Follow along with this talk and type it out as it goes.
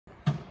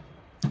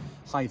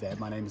Hi there,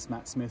 my name is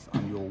Matt Smith.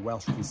 I'm your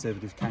Welsh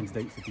Conservative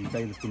candidate for the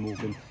Vale of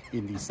Glamorgan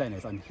in the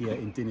Senedd. I'm here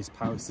in Dinas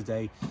Powys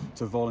today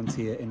to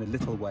volunteer in a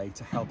little way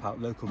to help out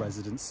local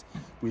residents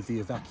with the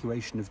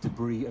evacuation of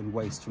debris and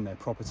waste from their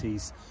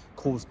properties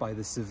caused by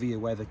the severe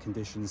weather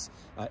conditions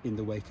in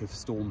the wake of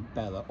Storm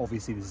Bella.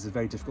 Obviously this is a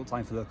very difficult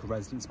time for local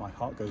residents, my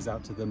heart goes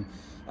out to them,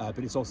 but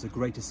it's also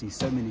great to see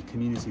so many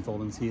community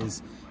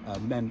volunteers,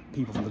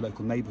 people from the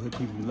local neighbourhood,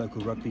 people from the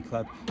local rugby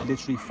club,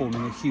 literally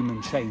forming a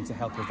human chain to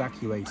help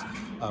evacuate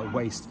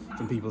waste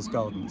from people's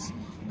gardens.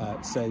 I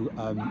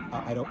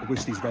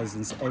wish these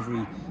residents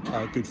every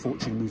good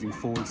fortune moving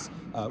forwards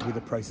with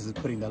the process of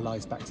putting their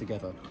lives back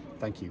together.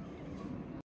 Thank you.